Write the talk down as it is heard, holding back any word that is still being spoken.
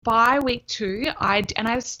by week 2, I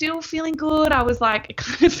was still feeling good. I was like, it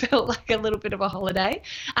kind of felt like a little bit of a holiday.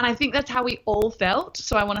 And I think that's how we all felt.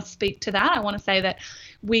 So I want to speak to that. I want to say that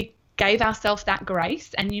we gave ourselves that grace,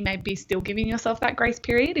 and you may be still giving yourself that grace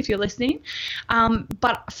period if you're listening.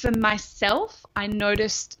 But for myself, I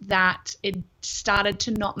noticed that it started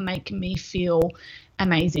to not make me feel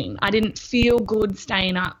amazing. I didn't feel good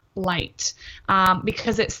staying up late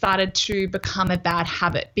because it started to become a bad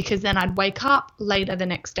habit, because then I'd wake up later the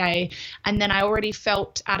next day and then I already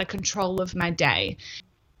felt out of control of my day.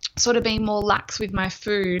 Sort of being more lax with my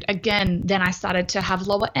food. Again, then I started to have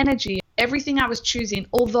lower energy. Everything I was choosing,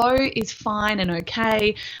 although is fine and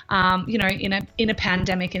okay, in a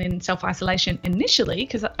pandemic and in self-isolation initially,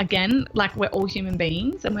 because again, like, we're all human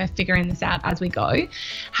beings and we're figuring this out as we go.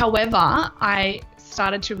 However, I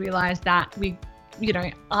started to realize that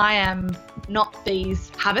I am not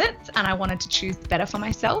these habits, and I wanted to choose better for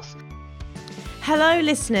myself. Hello,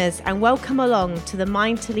 listeners, and welcome along to the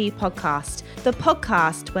Mind to Lead podcast, the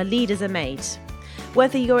podcast where leaders are made.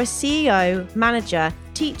 Whether you're a CEO, manager,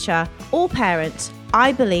 teacher, or parent,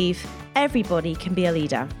 I believe everybody can be a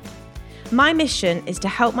leader. My mission is to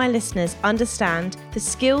help my listeners understand the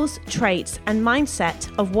skills, traits, and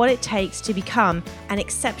mindset of what it takes to become an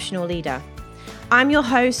exceptional leader. I'm your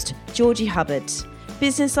host, Georgie Hubbard,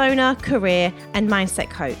 business owner, career, and mindset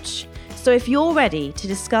coach. So if you're ready to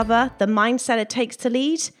discover the mindset it takes to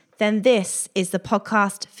lead, then this is the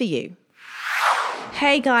podcast for you.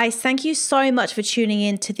 Hey guys, thank you so much for tuning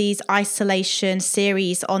in to these isolation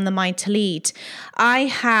series on the Mind to Lead. I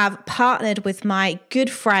have partnered with my good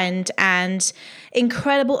friend and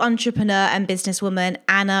incredible entrepreneur and businesswoman,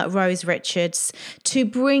 Anna Rose Richards, to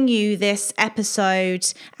bring you this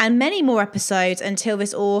episode and many more episodes until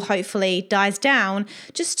this all hopefully dies down,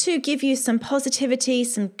 just to give you some positivity,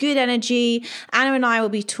 some good energy. Anna and I will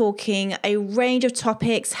be talking a range of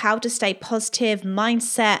topics: how to stay positive,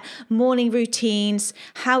 mindset, morning routines,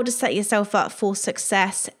 how to set yourself up for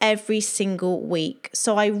success every single week.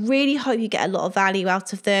 So I really hope you get a lot of value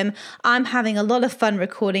out of them. I'm having a lot of fun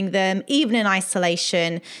recording them, even in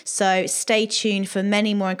isolation. So stay tuned for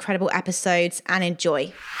many more incredible episodes and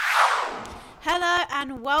enjoy. Hello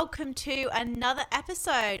and welcome to another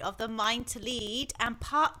episode of the Mind to Lead and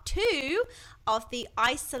part 2 of the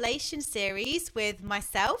isolation series with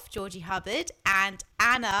myself, Georgie Hubbard, and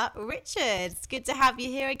Anna Richards. Good to have you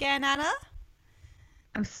here again, Anna.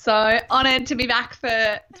 I'm so honoured to be back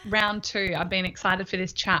for round 2. I've been excited for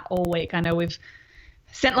this chat all week. I know we've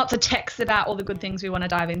sent lots of texts about all the good things we want to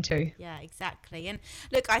dive into. Yeah, exactly. And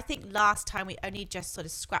look, I think last time we only just sort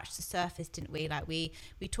of scratched the surface, didn't we? Like we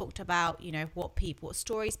talked about, what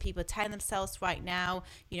stories people are telling themselves right now,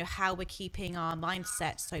 how we're keeping our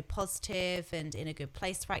mindset so positive and in a good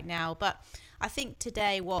place right now. But I think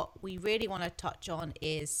today what we really want to touch on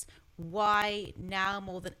is why now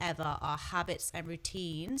more than ever our habits and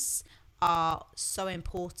routines are so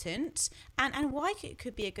important, and why it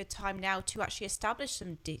could be a good time now to actually establish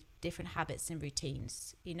some different habits and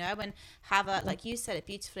routines, and have like you said it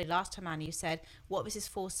beautifully last time, Anna, you said what this is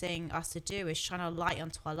forcing us to do is shine a light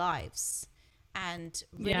onto our lives and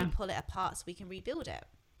really pull it apart so we can rebuild it.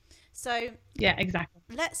 So yeah, exactly.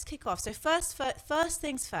 Let's kick off. So first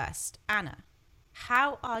things first, Anna,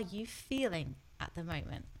 how are you feeling at the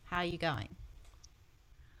moment? How are you going?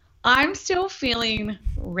 I'm still feeling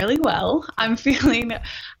really well. I'm feeling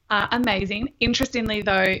amazing. Interestingly,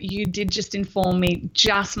 though, you did just inform me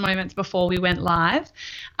just moments before we went live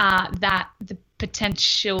that the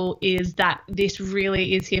potential is that this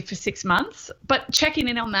really is here for 6 months. But checking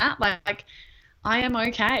in on that, like I am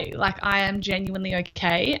okay. Like I am genuinely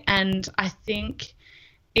okay. And I think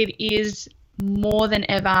it is more than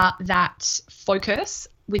ever that focus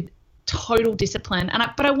with total discipline.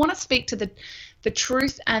 But I want to speak to the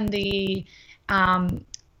truth and the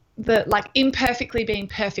like imperfectly being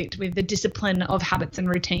perfect with the discipline of habits and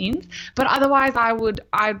routines. But otherwise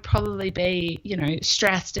I'd probably be,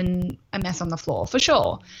 stressed and a mess on the floor for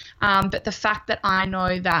sure. But the fact that I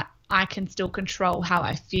know that I can still control how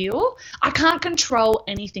I feel. I can't control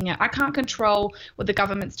anything. I can't control what the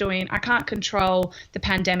government's doing. I can't control the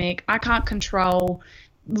pandemic. I can't control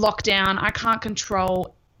lockdown. I can't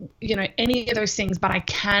control any of those things, but I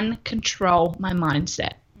can control my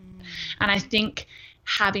mindset. And I think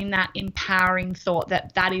having that empowering thought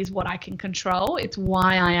that is what I can control, it's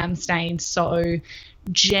why I am staying so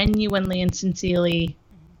genuinely and sincerely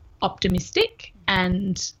optimistic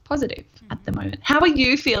and positive at the moment. How are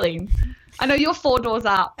you feeling? I know you're 4 doors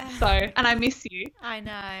up, and I miss you. I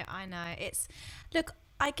know. Look,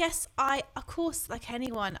 I guess of course, like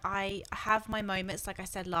anyone, I have my moments. Like I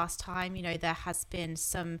said last time, there has been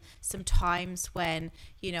some times when,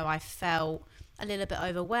 I felt a little bit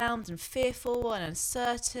overwhelmed and fearful and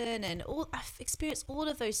uncertain, and I've experienced all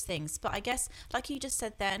of those things. But I guess, like you just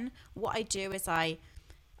said then, what I do is I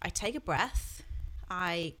take a breath,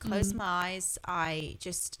 I close my eyes, I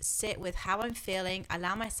just sit with how I'm feeling,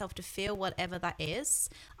 allow myself to feel whatever that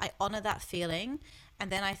is. I honor that feeling,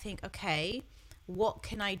 and then I think, okay, what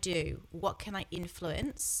can I do? What can I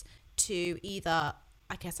influence to either,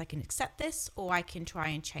 I guess I can accept this, or I can try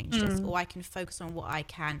and change this, or I can focus on what I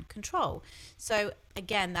can control. So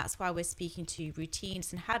again, that's why we're speaking to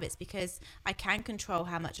routines and habits, because I can control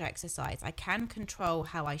how much I exercise. I can control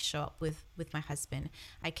how I show up with my husband.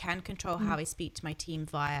 I can control how I speak to my team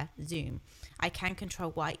via Zoom. I can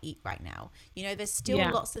control what I eat right now. There's still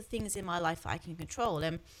lots of things in my life that I can control.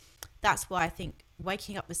 And that's why I think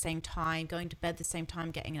waking up the same time, going to bed the same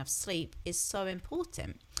time, getting enough sleep is so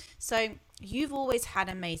important. So you've always had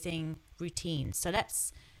amazing routines. So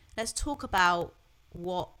let's talk about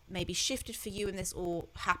what maybe shifted for you when this all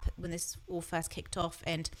happened, when this all first kicked off,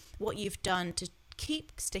 and what you've done to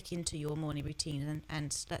keep sticking to your morning routine.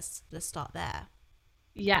 And let's start there.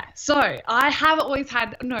 Yeah, so I have always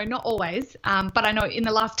had, no, not always, but I know in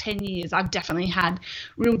the last 10 years, I've definitely had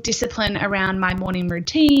real discipline around my morning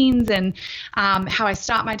routines and how I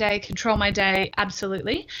start my day, control my day,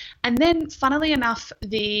 absolutely. And then funnily enough,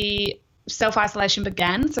 the self-isolation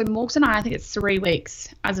began. So Morgs and I think it's 3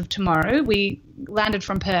 weeks as of tomorrow. We landed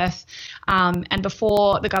from Perth, and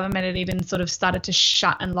before the government had even sort of started to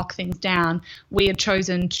shut and lock things down, we had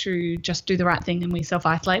chosen to just do the right thing and we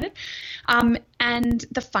self-isolated. And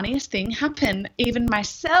the funniest thing happened, even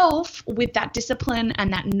myself with that discipline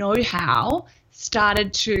and that know-how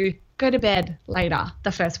started to go to bed later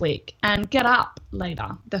the first week and get up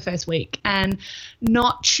later the first week and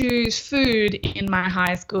not choose food in my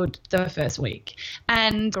highest good the first week,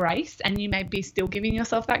 and grace, and you may be still giving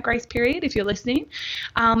yourself that grace period if you're listening.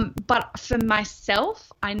 But for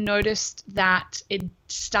myself, I noticed that it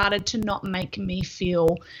started to not make me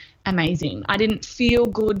feel amazing. I didn't feel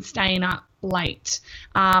good staying up late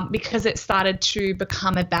because it started to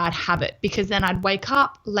become a bad habit, because then I'd wake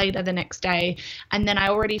up later the next day and then I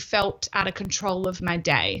already felt out of control of my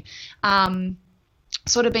day,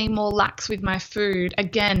 sort of being more lax with my food.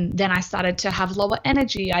 Again, then I started to have lower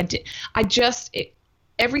energy.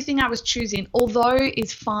 Everything I was choosing, although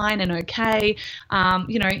is fine and okay,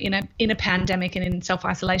 in a pandemic and in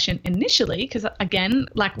self-isolation initially, because again,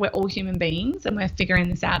 like we're all human beings and we're figuring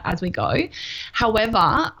this out as we go. However,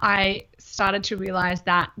 I started to realize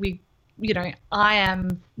that I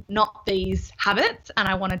am not these habits, and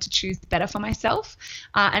I wanted to choose better for myself.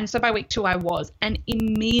 And so by week 2 I was, and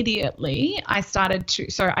immediately I started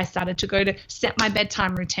to go to set my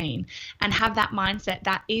bedtime routine and have that mindset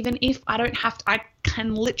that even if I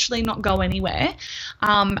can literally not go anywhere,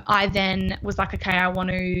 I then was like, okay, I want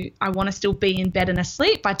to still be in bed and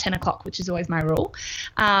asleep by 10 o'clock, which is always my rule.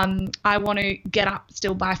 I want to get up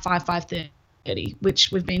still by 5:30,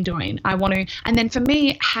 which we've been doing. And then for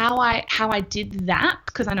me, how I did that,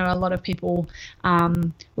 because I know a lot of people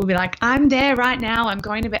will be like, I'm there right now, I'm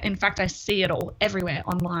going to bed. In fact, I see it all everywhere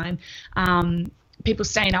online. People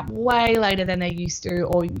staying up way later than they used to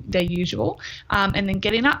or their usual, and then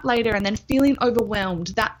getting up later and then feeling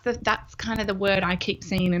overwhelmed. That's kind of the word I keep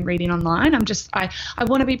seeing and reading online. I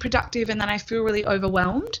want to be productive and then I feel really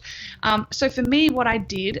overwhelmed. So for me, what I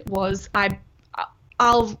did was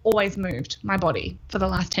I've always moved my body for the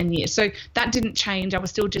last 10 years. So that didn't change. I was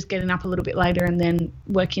still just getting up a little bit later and then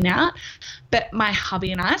working out. But my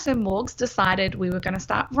hubby and I, so Morgs, decided we were going to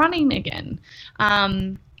start running again.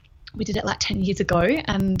 We did it like 10 years ago,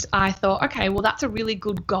 and I thought, okay, well, that's a really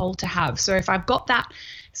good goal to have. So if I've got that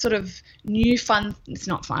sort of new fun, it's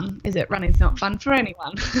not fun, is it? Running's not fun for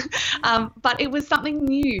anyone. But it was something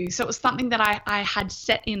new. So it was something that I had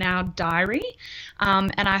set in our diary.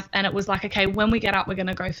 And it was like, okay, when we get up, we're going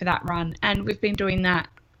to go for that run. And we've been doing that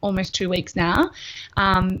almost 2 weeks now.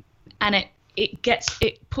 And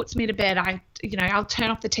it puts me to bed. I'll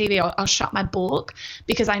turn off the TV, I'll shut my book,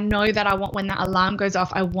 because I know that when that alarm goes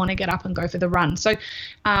off, I want to get up and go for the run. So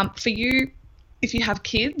for you, if you have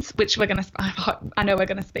kids, which I know we're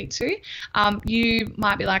going to speak to, you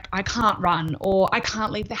might be like, I can't run, or I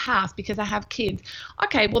can't leave the house because I have kids.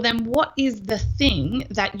 Okay, well then what is the thing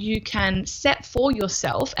that you can set for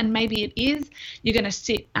yourself? And maybe it is you're going to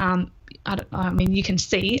sit, you can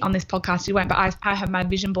see on this podcast, you won't, but I have my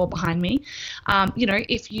vision board behind me.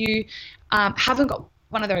 If you haven't got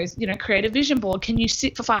one of those, create a vision board. Can you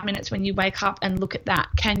sit for 5 minutes when you wake up and look at that?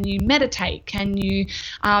 Can you meditate? Can you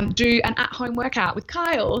do an at-home workout with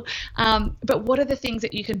Kyle? But what are the things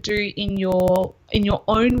that you can do in your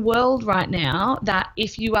own world right now that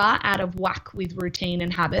if you are out of whack with routine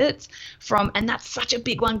and habits and that's such a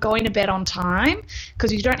big one, going to bed on time,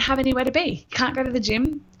 because you don't have anywhere to be. You can't go to the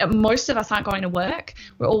gym. Most of us aren't going to work.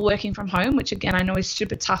 We're all working from home, which again, I know is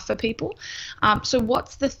super tough for people. So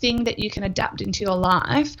what's the thing that you can adapt into your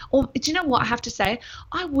life? Or do you know what I have to say?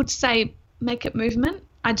 I would say make it movement.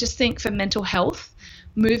 I just think for mental health,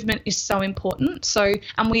 movement is so important. So,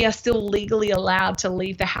 and we are still legally allowed to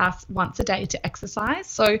leave the house once a day to exercise.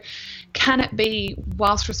 So can it be,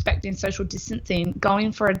 whilst respecting social distancing,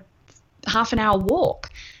 going for a half an hour walk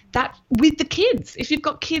that with the kids? If you've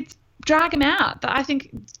got kids, drag them out. I think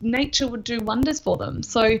nature would do wonders for them.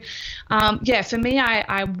 So for me,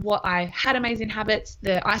 I had amazing habits.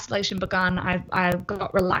 The isolation begun. I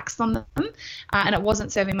got relaxed on them and it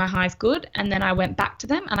wasn't serving my highest good, and then I went back to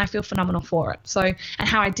them and I feel phenomenal for it. So, and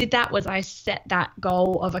how I did that was I set that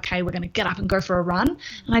goal of, okay, we're going to get up and go for a run,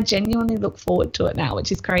 and I genuinely look forward to it now,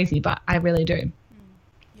 which is crazy, but I really do.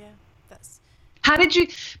 How did you,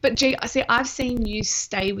 but G, see, I've seen you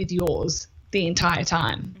stay with yours the entire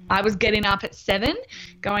time. I was getting up at 7,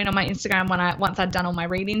 going on my Instagram once I'd done all my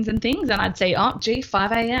readings and things, and I'd say,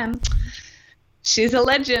 5 a.m. She's a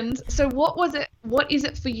legend. So what is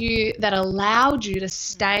it for you that allowed you to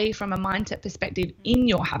stay from a mindset perspective in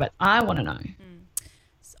your habit? I want to know.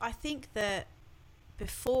 So I think that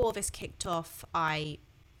before this kicked off,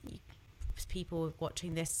 people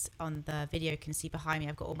watching this on the video can see behind me,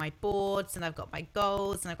 I've got all my boards and I've got my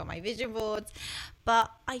goals and I've got my vision boards,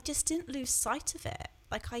 but I just didn't lose sight of it.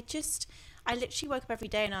 Like I literally woke up every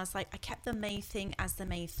day and I was like, I kept the main thing as the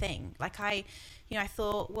main thing. Like I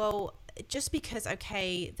thought, well, just because,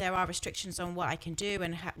 okay, there are restrictions on what I can do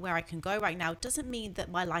and where I can go right now, doesn't mean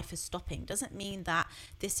that my life is stopping. Doesn't mean that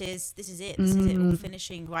this is it. This is it all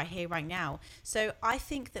finishing right here, right now. So I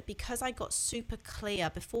think that because I got super clear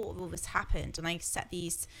before all this happened, and I set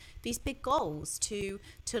these big goals to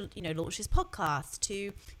launch this podcast,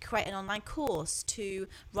 to create an online course, to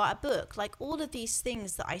write a book, like all of these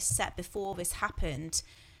things that I set before this happened,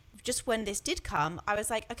 just when this did come, I was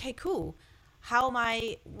like, okay, cool. How am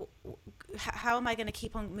I going to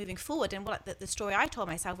keep on moving forward? And what the story I told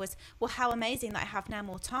myself was, well, how amazing that I have now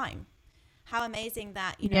more time. How amazing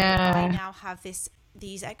that, I now have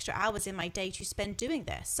these extra hours in my day to spend doing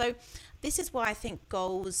this. So this is why I think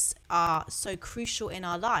goals are so crucial in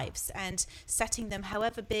our lives, and setting them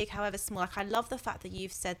however big, however small. Like I love the fact that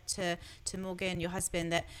you've said to Morgan, your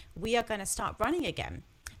husband, that we are going to start running again.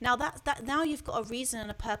 Now that now you've got a reason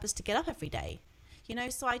and a purpose to get up every day.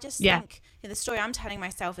 So I just think the story I'm telling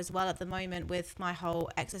myself as well at the moment with my whole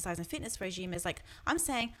exercise and fitness regime is like, I'm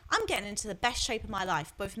saying I'm getting into the best shape of my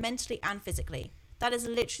life, both mentally and physically. That is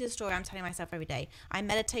literally the story I'm telling myself every day. I'm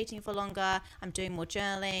meditating for longer. I'm doing more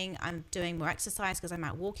journaling. I'm doing more exercise because I'm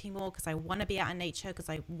out walking more, because I want to be out in nature, because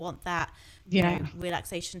I want that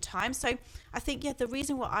relaxation time. So I think, the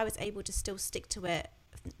reason why I was able to still stick to it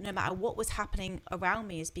no matter what was happening around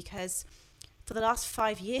me is because for the last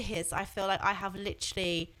 5 years, I feel like I've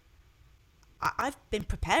been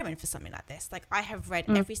preparing for something like this. Like I have read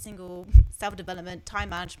every single self-development, time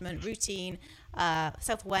management, routine,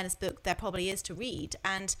 self-awareness book there probably is to read.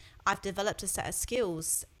 And I've developed a set of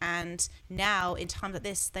skills. And now in times like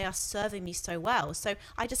this, they are serving me so well. So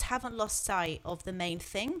I just haven't lost sight of the main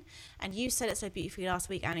thing. And you said it so beautifully last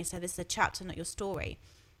week, Annie. So this is a chapter, not your story.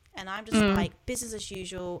 And I'm just like, business as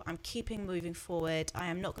usual. I'm keeping moving forward. I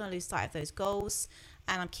am not going to lose sight of those goals.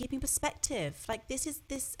 And I'm keeping perspective. Like this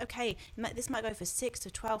might go for 6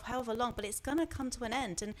 to 12, however long, but it's going to come to an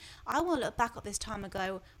end. And I want to look back at this time and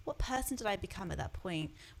go, what person did I become at that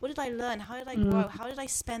point? What did I learn? How did I grow? How did I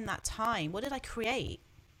spend that time? What did I create?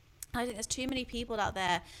 I think there's too many people out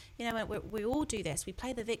there, we all do this. We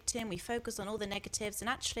play the victim. We focus on all the negatives. And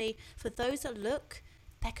actually, for those that look,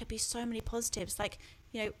 there could be so many positives. Like,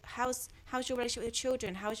 how's your relationship with your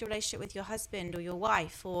children? How's your relationship with your husband or your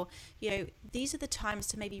wife? Or, these are the times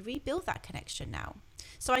to maybe rebuild that connection now.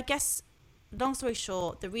 So I guess, long story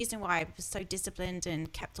short, the reason why I was so disciplined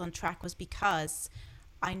and kept on track was because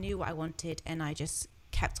I knew what I wanted, and I just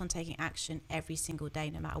kept on taking action every single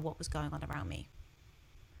day, no matter what was going on around me.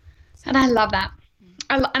 And I love that.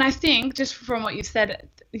 And I think, just from what you've said,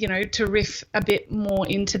 to riff a bit more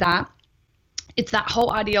into that, it's that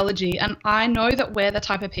whole ideology. And I know that we're the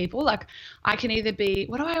type of people, like, I can either be,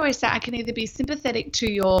 what do I always say? I can either be sympathetic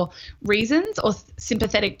to your reasons or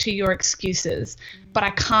sympathetic to your excuses, but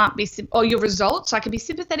I can't be, or your results. I can be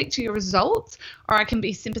sympathetic to your results, or I can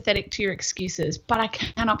be sympathetic to your excuses, but I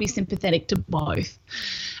cannot be sympathetic to both.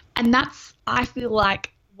 And that's, I feel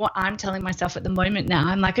like, what I'm telling myself at the moment now.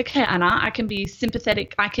 I'm like, okay, Anna, I can be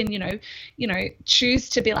sympathetic. I can, choose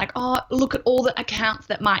to be like, oh, look at all the accounts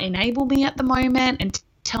that might enable me at the moment and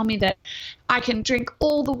tell me that I can drink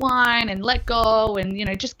all the wine and let go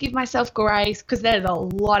and, just give myself grace, because there's a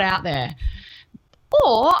lot out there.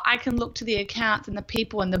 Or I can look to the accounts and the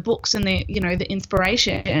people and the books and the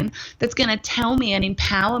inspiration that's going to tell me and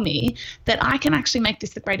empower me that I can actually make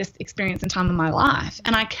this the greatest experience and time of my life.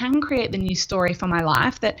 And I can create the new story for my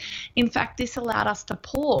life, that in fact this allowed us to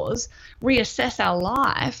pause, reassess our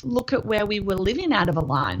life, look at where we were living out of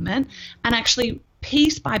alignment, and actually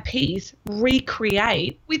piece by piece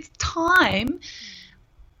recreate with time,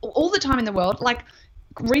 all the time in the world, like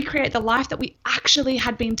recreate the life that we actually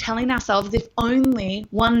had been telling ourselves, if only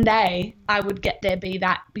one day I would get there, be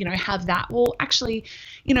that, have that. Well, actually,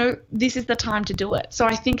 this is the time to do it. So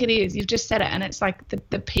I think it is, you've just said it, and it's like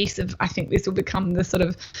the piece of, I think this will become the sort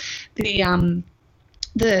of the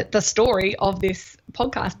story of this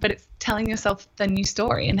podcast, but it's telling yourself the new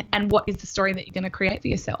story, and what is the story that you're going to create for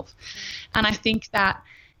yourself. And I think that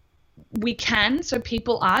we can, so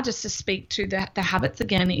people are, just to speak to the habits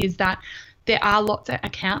again, is that there are lots of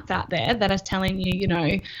accounts out there that are telling you,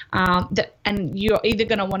 that, and you're either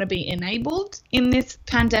going to want to be enabled in this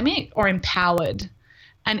pandemic or empowered.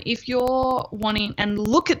 And if you're wanting, and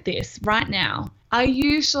look at this right now, are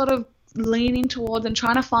you sort of leaning towards and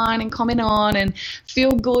trying to find and comment on and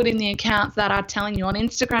feel good in the accounts that are telling you on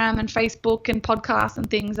Instagram and Facebook and podcasts and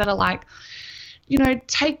things that are like,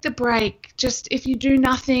 take the break, just if you do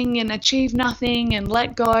nothing and achieve nothing and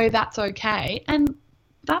let go, that's okay. And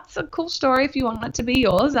that's a cool story if you want it to be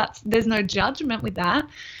yours. There's no judgment with that.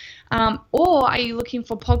 Or are you looking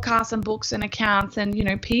for podcasts and books and accounts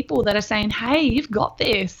and, people that are saying, hey, you've got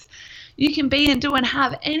this. You can be and do and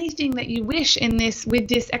have anything that you wish in this, with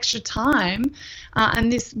this extra time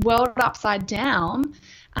and this world upside down.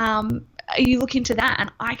 Are you looking to that?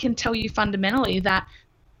 And I can tell you fundamentally that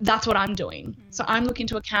that's what I'm doing. So I'm looking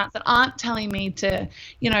to accounts that aren't telling me to,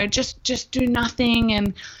 just do nothing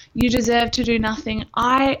and you deserve to do nothing.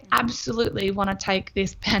 I absolutely want to take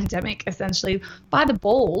this pandemic essentially by the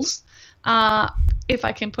balls, if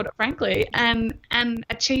I can put it frankly, and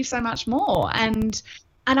achieve so much more. And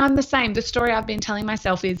I'm the same. The story I've been telling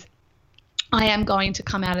myself is, I am going to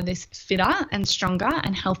come out of this fitter and stronger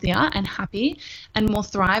and healthier and happy and more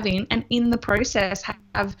thriving, and in the process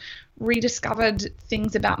have rediscovered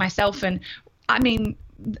things about myself. And I mean,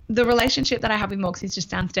 the relationship that I have with Morgs, is just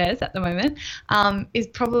downstairs at the moment, is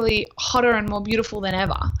probably hotter and more beautiful than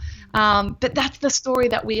ever. But that's the story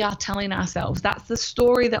that we are telling ourselves. That's the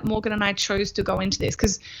story that Morgan and I chose to go into this,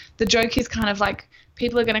 because the joke is kind of like,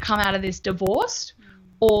 people are going to come out of this divorced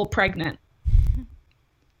or pregnant.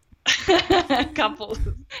 couples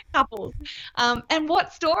and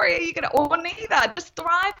what story are you gonna, or neither, just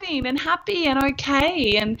thriving and happy and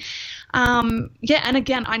okay. And and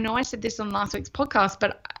again, I know I said this on last week's podcast,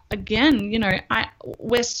 but again,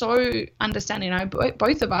 we're so understanding,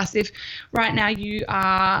 both of us, if right now you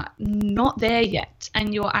are not there yet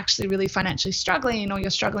and you're actually really financially struggling, or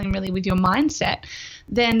you're struggling really with your mindset,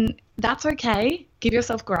 then that's okay. Give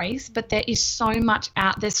yourself grace, but there is so much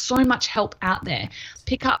there's so much help out there.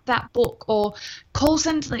 Pick up that book or call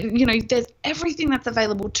center, there's everything that's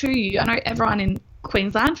available to you. I know everyone in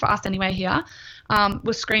Queensland, for us anyway here,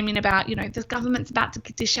 was screaming about, the government's about to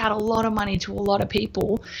dish out a lot of money to a lot of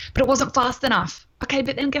people, but it wasn't fast enough. Okay,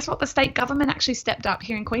 but then guess what? The state government actually stepped up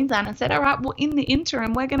here in Queensland and said, all right, well, in the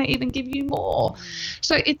interim, we're going to even give you more.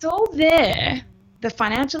 So it's all there. The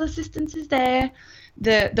financial assistance is there.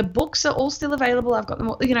 The books are all still available. I've got them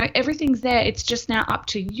all, everything's there. It's just now up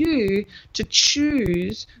to you to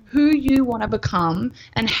choose who you want to become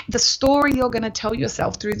and the story you're going to tell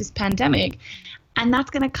yourself through this pandemic. And that's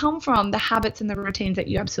going to come from the habits and the routines that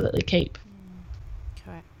you absolutely keep.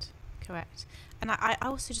 Correct. And I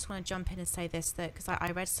also just want to jump in and say this, that because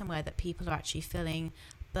I read somewhere that people are actually feeling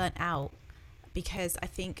burnt out, because I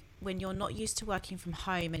think when you're not used to working from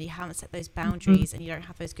home and you haven't set those boundaries and you don't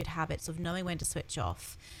have those good habits of knowing when to switch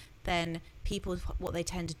off, then people, what they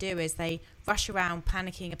tend to do is they rush around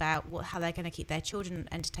panicking about how they're going to keep their children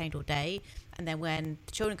entertained all day. And then when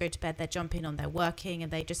the children go to bed, they're jumping on, they're working,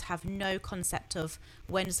 and they just have no concept of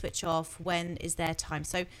when to switch off, when is their time.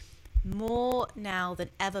 So more now than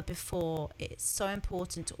ever before, it's so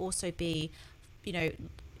important to also be,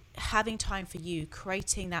 having time for you,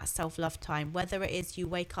 creating that self-love time, whether it is you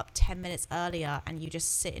wake up 10 minutes earlier and you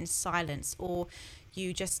just sit in silence, or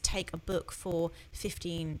you just take a book for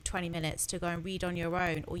 15-20 minutes to go and read on your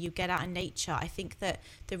own, or you get out in nature. I think that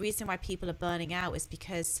the reason why people are burning out is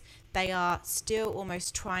because they are still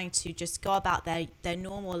almost trying to just go about their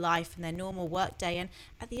normal life and their normal work day, and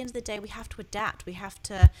at the end of the day we have to adapt, we have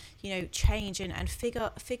to change and figure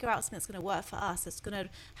out something that's going to work for us, that's going to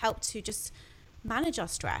help to just manage our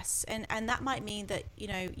stress. And that might mean that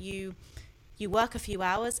you work a few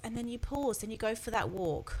hours and then you pause and you go for that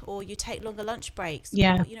walk, or you take longer lunch breaks,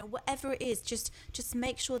 or, whatever it is, just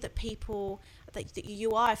make sure that people that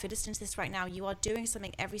you are, if you're listening to this right now, you are doing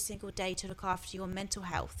something every single day to look after your mental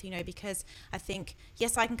health, because I think,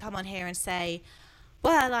 yes, I can come on here and say,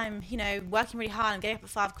 well, I'm, working really hard, I'm getting up at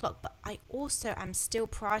 5 o'clock, but I also am still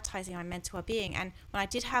prioritizing my mental well-being. And when I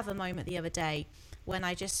did have a moment the other day when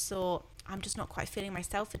I just thought, I'm just not quite feeling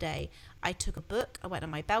myself today, I took a book, I went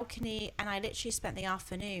on my balcony, and I literally spent the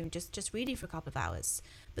afternoon just reading for a couple of hours.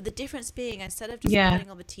 But the difference being, instead of just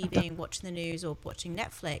putting on the TV and watching the news or watching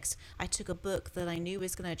Netflix, I took a book that I knew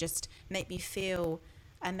was going to just make me feel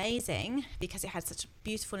amazing because it had such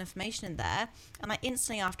beautiful information in there. And I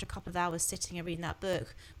instantly, after a couple of hours sitting and reading that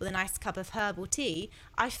book with a nice cup of herbal tea,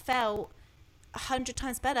 I felt 100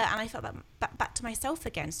 times better, and I felt back to myself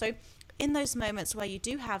again. So in those moments where you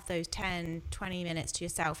do have those 10, 20 minutes to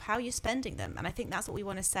yourself, how are you spending them? And I think that's what we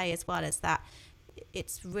want to say as well, is that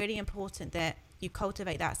it's really important that you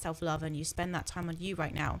cultivate that self-love and you spend that time on you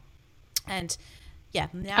right now. And now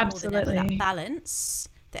more than ever, that balance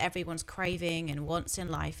that everyone's craving and wants in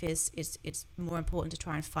life is it's more important to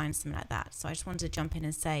try and find something like that. So I just wanted to jump in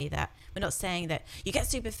and say that we're not saying that you get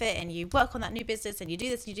super fit and you work on that new business and you do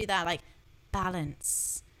this and you do that. Like,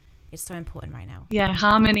 balance is so important right now. Yeah,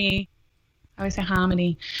 harmony. I would say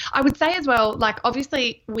harmony. I would say as well, like,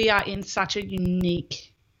 obviously we are in such a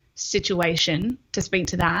unique situation to speak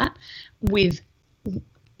to that with,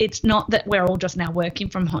 it's not that we're all just now working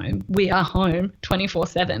from home. We are home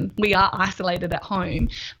 24/7. We are isolated at home,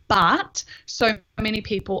 but so many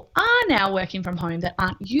people are now working from home that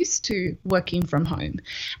aren't used to working from home.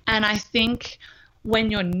 And I think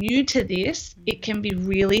when you're new to this, it can be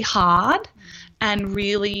really hard and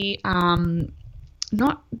really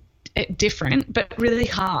not different, but really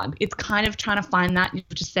hard. It's kind of trying to find that, you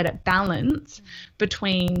just said it, balance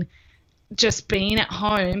between just being at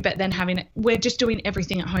home, but then we're just doing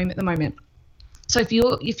everything at home at the moment. So if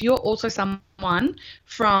you're also someone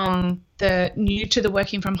from the new to the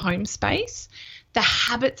working from home space, the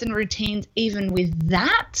habits and routines, even with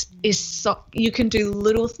that, is so you can do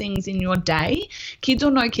little things in your day, kids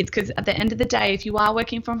or no kids, because at the end of the day, if you are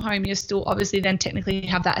working from home, you're still obviously then technically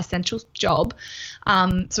have that essential job.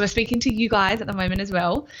 So we're speaking to you guys at the moment as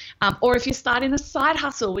well. Or if you're starting a side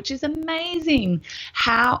hustle, which is amazing,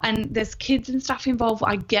 and there's kids and stuff involved,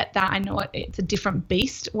 I get that. I know it's a different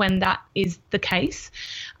beast when that is the case.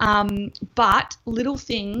 But little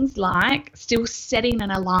things like still setting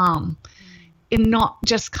an alarm, and not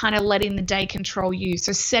just kind of letting the day control you.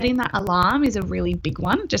 So setting that alarm is a really big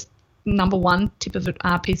one. Just number one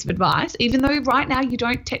piece of advice. Even though right now you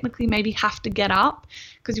don't technically maybe have to get up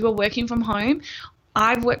because you are working from home.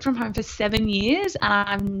 I've worked from home for 7 years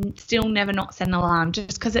and I've still never not set an alarm,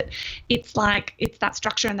 just because it's that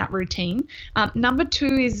structure and that routine. Number 2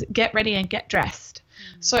 is get ready and get dressed.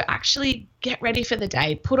 So actually get ready for the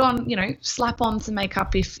day. Put on, slap on some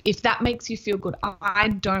makeup if that makes you feel good. I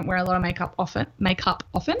don't wear a lot of makeup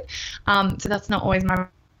often. So that's not always my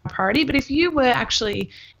priority. But if you were actually,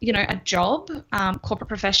 a job, corporate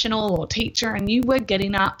professional or teacher, and you were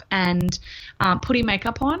getting up and putting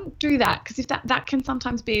makeup on, do that, because if that can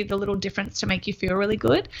sometimes be the little difference to make you feel really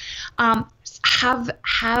good.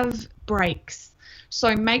 Have breaks.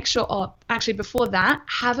 So make sure, actually before that,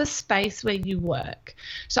 have a space where you work.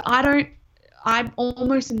 So I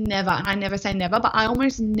almost never, and I never say never, but I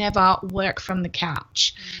almost never work from the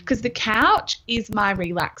couch, because the couch is my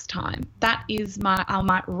relax time. That is I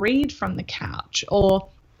might read from the couch or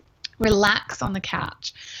relax on the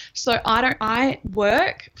couch. So I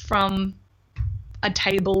work from a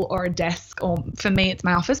table or a desk, or for me it's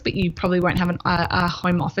my office, but you probably won't have a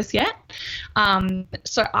home office yet.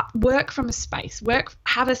 So I work from a space,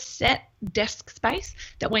 have a set desk space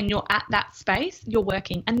that when you're at that space, you're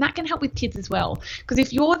working. And that can help with kids as well, because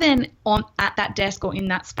if you're then at that desk or in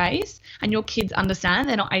that space and your kids understand,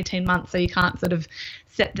 they're not 18 months, so you can't sort of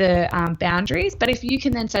set the boundaries. But if you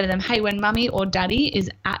can then say to them, hey, when mummy or daddy is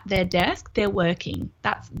at their desk, they're working.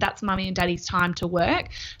 That's mummy and daddy's time to work.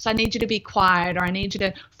 So I need you to be quiet, or I need you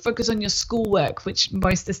to focus on your schoolwork, which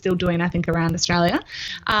most are still doing, I think, around Australia.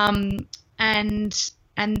 And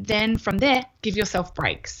And then from there, give yourself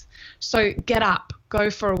breaks. So get up,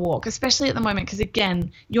 go for a walk, especially at the moment, because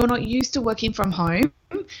again, you're not used to working from home,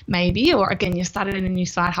 maybe, or again, you started in a new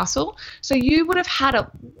side hustle. So you would have had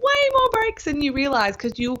way more breaks than you realize,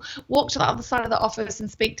 because you walked to the other side of the office and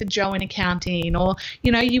speak to Joe in accounting, or,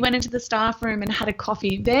 you went into the staff room and had a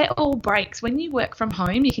coffee. They're all breaks. When you work from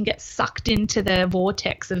home, you can get sucked into the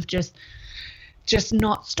vortex of just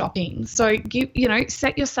not stopping. So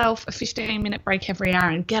set yourself a 15-minute break every hour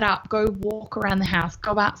and get up, go walk around the house,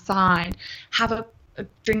 go outside, have a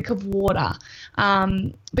drink of water.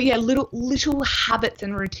 But yeah, little habits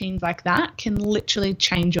and routines like that can literally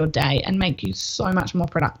change your day and make you so much more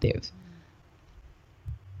productive.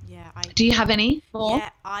 Yeah. Do you have any more? Yeah,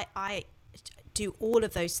 I do all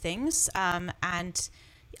of those things. And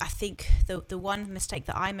I think the one mistake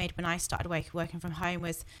that I made when I started working from home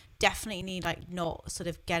was definitely not sort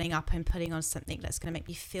of getting up and putting on something that's going to make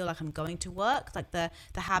me feel like I'm going to work. Like the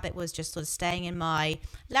habit was just sort of staying in my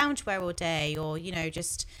loungewear all day, or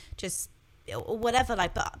just or whatever.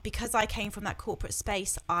 But because I came from that corporate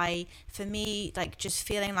space, for me, just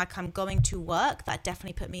feeling like I'm going to work, that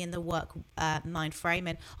definitely put me in the work mind frame.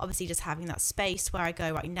 And obviously just having that space where I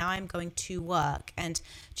go, right now I'm going to work, and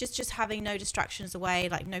just having no distractions away,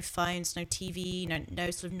 like no phones, no TV, no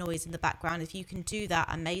sort of noise in the background. If you can do that,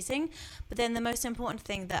 amazing. But then the most important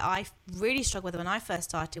thing that I really struggled with when I first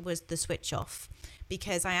started was the switch off,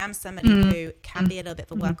 because I am somebody who can be a little bit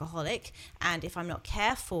of a workaholic, and if I'm not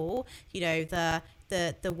careful,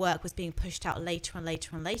 the work was being pushed out later and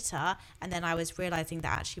later and later, and then I was realizing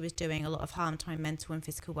that actually was doing a lot of harm to my mental and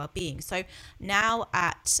physical well-being. So now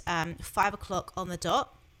at 5 o'clock on the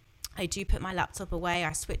dot, I do put my laptop away,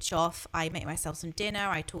 I switch off, I make myself some dinner,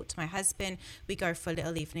 I talk to my husband, we go for a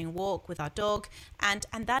little evening walk with our dog, and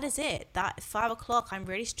that is it. That 5 o'clock, I'm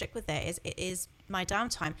really strict with it. It is my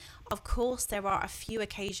downtime. Of course, there are a few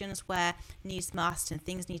occasions where needs must and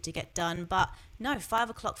things need to get done, but no, 5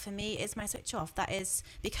 o'clock for me is my switch off. That is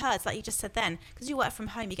because, like you just said then, because you work from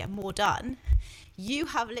home, you get more done. You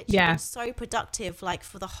have literally been so productive,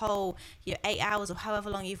 for the whole 8 hours or however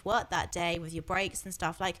long you've worked that day with your breaks and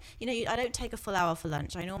stuff. I don't take a full hour for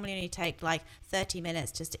lunch. I normally only take 30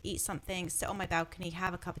 minutes just to eat something, sit on my balcony,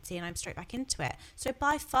 have a cup of tea, and I'm straight back into it. So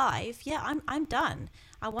by 5, I'm done.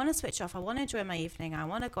 I want to switch off. I want to enjoy my evening. I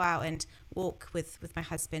want to go out and walk with my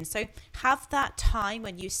husband. So have that time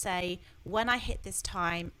when you say, when I hit this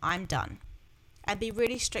time, I'm done. And be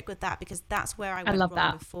really strict with that, because that's where I went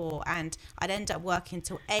wrong before. And I'd end up working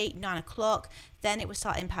till 8, 9 o'clock. Then it would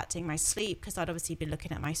start impacting my sleep, because I'd obviously been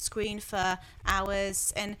looking at my screen for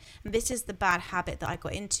hours. And this is the bad habit that I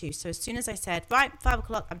got into. So as soon as I said, right, 5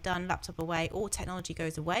 o'clock, I'm done, laptop away, all technology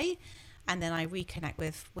goes away. And then I reconnect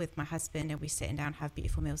with my husband, and we sit down, have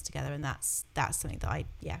beautiful meals together. And that's something that I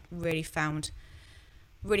really found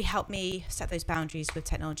really helped me set those boundaries with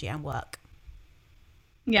technology and work.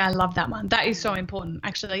 Yeah, I love that one. That is so important,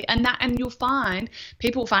 actually. And you'll find,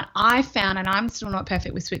 I found, and I'm still not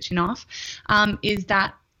perfect with switching off, is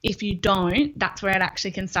that if you don't, that's where it actually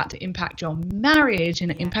can start to impact your marriage,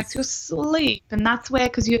 and it impacts your sleep. And that's where,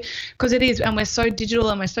 because it is, and we're so digital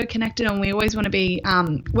and we're so connected, and we always want to be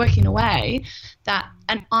working away, that,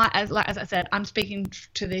 and as I said, I'm speaking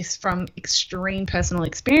to this from extreme personal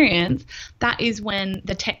experience, that is when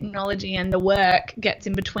the technology and the work gets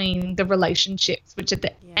in between the relationships, which at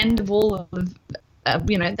the end of all of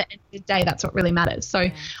the end of the day, that's what really matters. So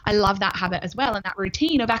I love that habit as well, and that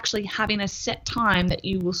routine of actually having a set time that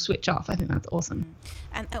you will switch off. I think that's awesome.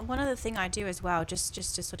 And one other thing I do as well, just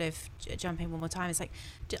to sort of jump in one more time, is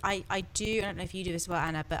I don't know if you do this as well,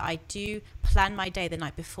 Anna, but I do plan my day the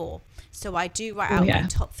night before. So I do write out my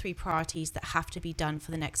top 3 priorities that have to be done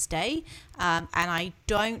for the next day. And I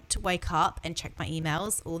don't wake up and check my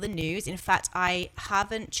emails or the news. In fact, I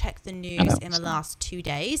haven't checked the news in the last 2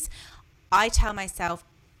 days. I tell myself,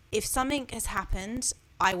 if something has happened,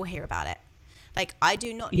 I will hear about it. I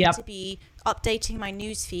do not need to be updating my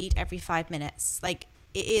news feed every 5 minutes.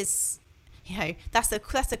 It is, that's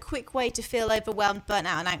a quick way to feel overwhelmed, burnt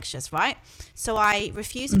out, and anxious, right? So I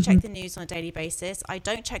refuse to check the news on a daily basis. I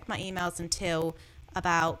don't check my emails until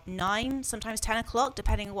about 9, sometimes 10 o'clock,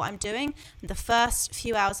 depending on what I'm doing. And the first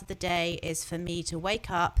few hours of the day is for me to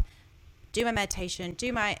wake up, do my meditation,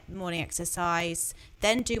 do my morning exercise,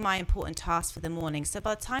 then do my important tasks for the morning. So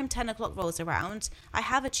by the time 10 o'clock rolls around, I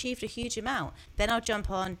have achieved a huge amount. Then I'll jump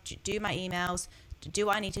on, do my emails, do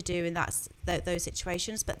what I need to do in those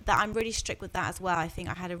situations. But that I'm really strict with that as well. I think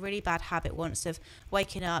I had a really bad habit once of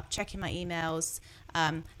waking up, checking my emails,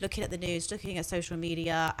 looking at the news, looking at social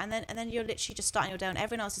media, and then you're literally just starting your day on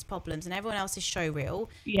everyone else's problems and everyone else's show reel.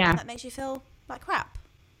 Yeah. And that makes you feel like crap.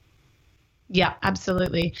 Yeah,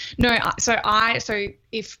 absolutely. No, so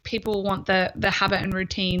if people want the habit and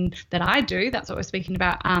routine that I do, that's what we're speaking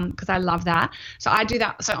about, because I love that. So I do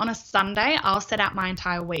that. So on a Sunday, I'll set out my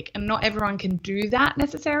entire week, and not everyone can do that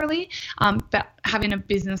necessarily. But having a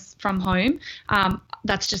business from home,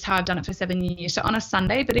 that's just how I've done it for 7 years. So on a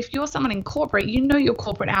Sunday, but if you're someone in corporate, you know your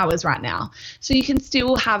corporate hours right now. So you can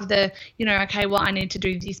still have the, okay, well, I need to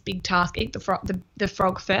do this big task, eat the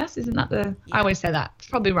frog first. Isn't that I always say that. It's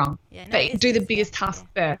probably wrong. Yeah, no, but do the biggest task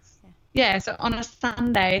first. Yeah, so on a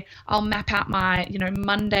Sunday, I'll map out my,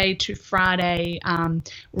 Monday to Friday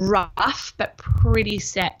rough but pretty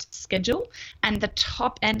set schedule. And the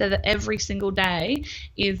top end of every single day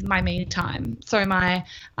is my me time. So my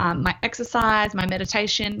exercise, my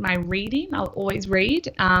meditation, my reading, I'll always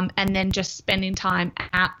read, and then just spending time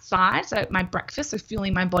outside. So my breakfast, so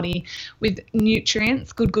fueling my body with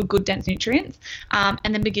nutrients, good, dense nutrients, and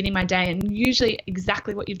then beginning my day. And usually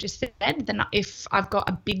exactly what you've just said, then if I've got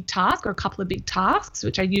a big task, or a couple of big tasks,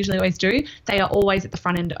 which I usually always do, they are always at the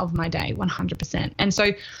front end of my day, 100%. And so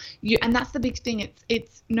and that's the big thing.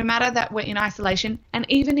 It's no matter that we're in isolation, and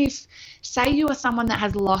even if, say you are someone that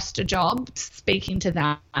has lost a job, speaking to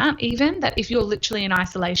that, even that if you're literally in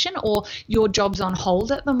isolation or your job's on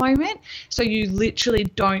hold at the moment, so you literally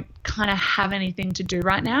don't kind of have anything to do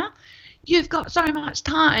right now, you've got so much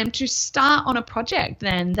time to start on a project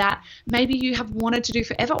then that maybe you have wanted to do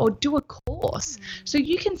forever, or do a course. So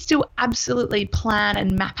you can still absolutely plan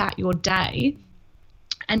and map out your day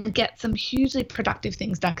and get some hugely productive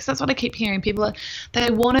things done. Because that's what I keep hearing. People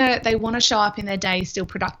they want to show up in their day still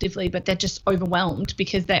productively, but they're just overwhelmed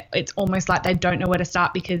because it's almost like they don't know where to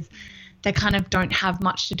start because they kind of don't have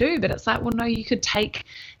much to do. But it's like, well, no, you could take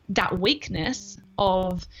that weakness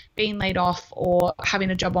of being laid off or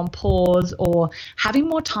having a job on pause or having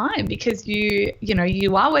more time because you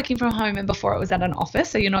are working from home, and before it was at an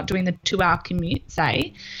office, so you're not doing the 2-hour commute,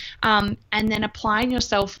 say, and then applying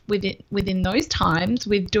yourself within those times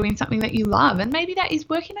with doing something that you love. And maybe that is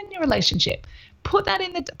working on your relationship. Put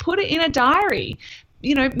it in a diary.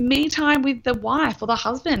 Me time with the wife or the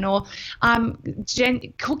husband, or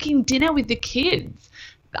cooking dinner with the kids.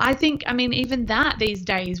 I think, even that these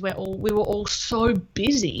days we were all so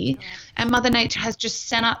busy, and Mother Nature has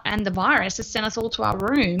just and the virus has sent us all to our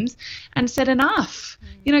rooms and said enough.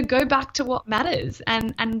 Go back to what matters,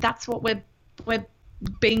 and that's what we're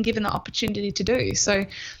being given the opportunity to do. So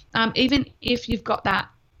even if you've got that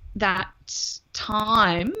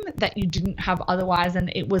time that you didn't have otherwise, and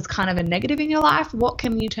it was kind of a negative in your life, what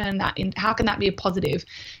can you turn that in? How can that be a positive?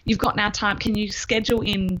 You've got now time. Can you schedule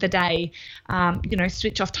in the day,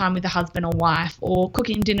 switch off time with the husband or wife, or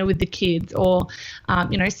cooking dinner with the kids, or,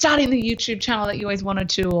 starting the YouTube channel that you always wanted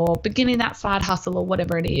to, or beginning that side hustle, or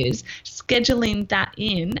whatever it is, scheduling that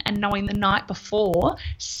in and knowing the night before,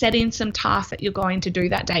 setting some tasks that you're going to do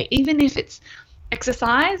that day, even if it's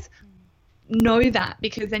exercise. Know that,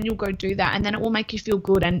 because then you'll go do that, and then it will make you feel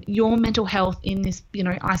good, and your mental health in this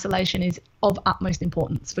isolation is of utmost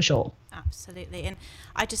importance for sure. Absolutely. And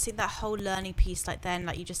I just think that whole learning piece, like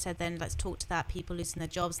you just said, then let's talk to that, people losing their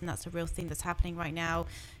jobs, and that's a real thing that's happening right now,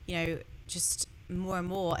 just more and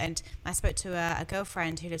more. And I spoke to a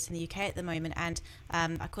girlfriend who lives in the UK at the moment, and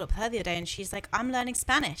I called up her the other day, and she's like, I'm learning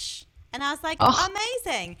Spanish. And I was like,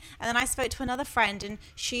 amazing. And then I spoke to another friend, and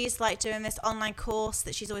she's like doing this online course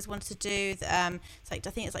that she's always wanted to do. It's like, I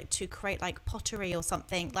think it's like to create like pottery or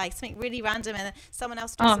something really random. And then someone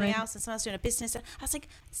else doing something else, and someone else doing a business. I was like,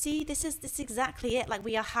 see, this is exactly it. Like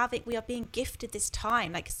we are being gifted this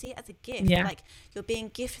time. Like see it as a gift. Yeah. Like you're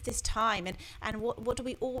being gifted this time. And what's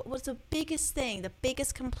the biggest thing, the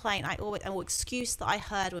biggest complaint or excuse that I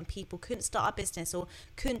heard when people couldn't start a business or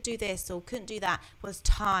couldn't do this or couldn't do that was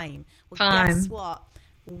time. Well, guess what?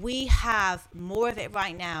 We have more of it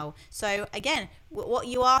right now. So again, what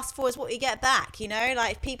you ask for is what you get back.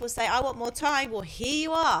 Like if people say, I want more time, well, here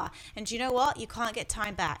you are. And you know what? You can't get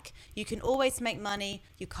time back. You can always make money.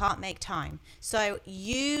 You can't make time. So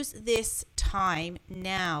use this time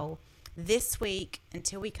now, this week,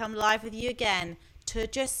 until we come live with you again, to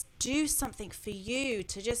just do something for you,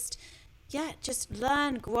 to just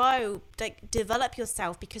learn, grow, like develop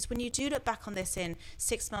yourself. Because when you do look back on this in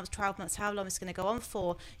 6 months, 12 months, how long it's going to go on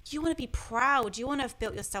for, you want to be proud. You want to have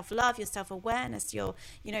built your self-love, your self-awareness,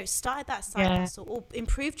 started that side hustle, or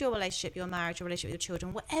improved your relationship, your marriage, your relationship with your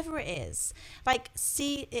children, whatever it is. Like,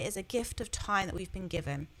 see it as a gift of time that we've been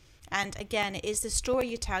given. And again, it is the story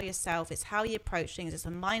you tell yourself. It's how you approach things. It's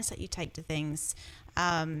the mindset you take to things.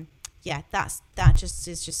 That just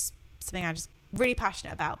is just something I just really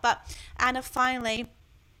passionate about. But Anna, finally,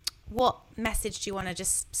 what message do you want to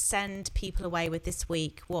just send people away with this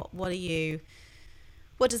week? What are you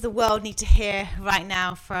what does the world need to hear right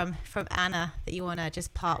now from Anna that you want to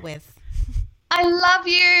just part with? I love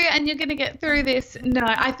you and you're going to get through this. No,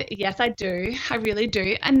 yes, I do. I really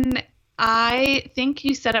do. And I think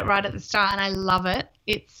you said it right at the start and I love it.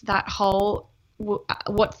 It's that whole,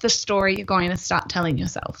 what's the story you're going to start telling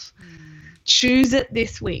yourself? Choose it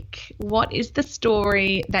this week. What is the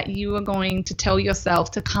story that you are going to tell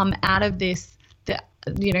yourself to come out of this,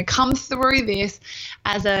 come through this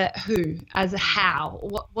as a who, as a how?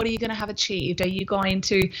 What are you going to have achieved? Are you going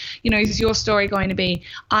to, is your story going to be,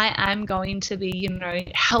 I am going to be,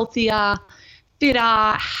 healthier, fitter,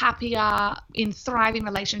 happier, in thriving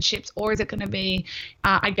relationships? Or is it going to be,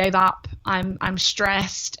 I gave up, I'm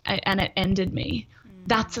stressed, and it ended me?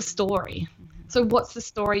 That's a story. So what's the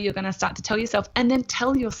story you're going to start to tell yourself? And then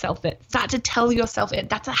tell yourself it. Start to tell yourself it.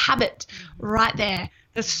 That's a habit right there.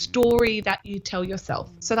 The story that you tell yourself.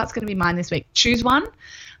 So that's going to be mine this week. Choose one,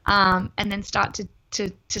 and then start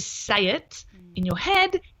to say it in your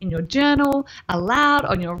head, in your journal, aloud,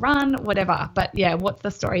 on your run, whatever. But yeah, what's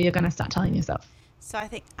the story you're going to start telling yourself? So I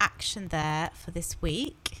think action there for this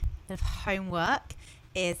week, of homework,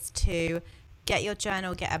 is to get your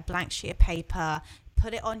journal, get a blank sheet of paper,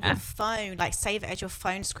 put it on your phone, like save it as your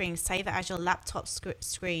phone screen, save it as your laptop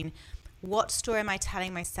screen. What story am I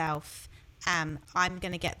telling myself? I'm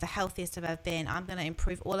going to get the healthiest I've ever been. I'm going to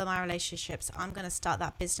improve all of my relationships. I'm going to start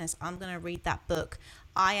that business. I'm going to read that book.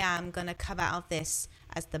 I am going to come out of this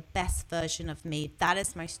as the best version of me. That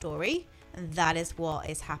is my story, and that is what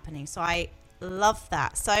is happening. So I love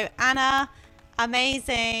that. So Anna,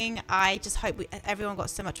 amazing. I just hope everyone got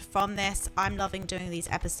so much from this. I'm loving doing these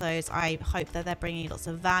episodes. I hope that they're bringing lots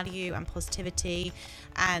of value and positivity.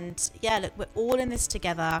 And yeah, look, we're all in this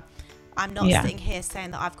together. I'm not sitting here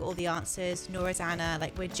saying that I've got all the answers, nor is Anna.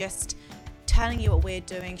 Like, we're just telling you what we're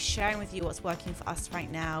doing, sharing with you what's working for us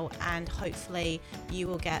right now, and hopefully you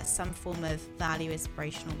will get some form of value,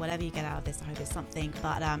 inspirational, whatever you get out of this. I hope it's something.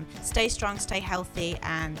 But stay strong, stay healthy,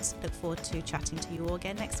 and look forward to chatting to you all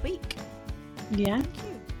again next week. Yeah. Thank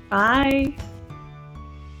you. Bye.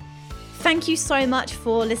 Thank you so much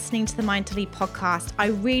for listening to the Mind to Lead podcast. I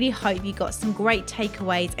really hope you got some great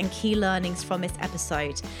takeaways and key learnings from this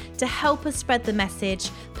episode. To help us spread the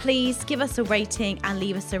message, please give us a rating and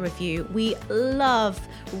leave us a review. We love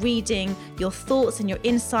reading your thoughts and your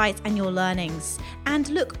insights and your learnings. And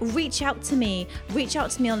look, reach out to me. Reach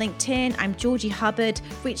out to me on LinkedIn. I'm Georgie Hubbard.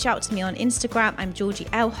 Reach out to me on Instagram. I'm Georgie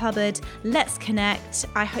L. Hubbard. Let's connect.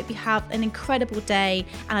 I hope you have an incredible day,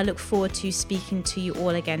 and I look forward to speaking to you all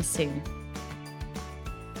again soon.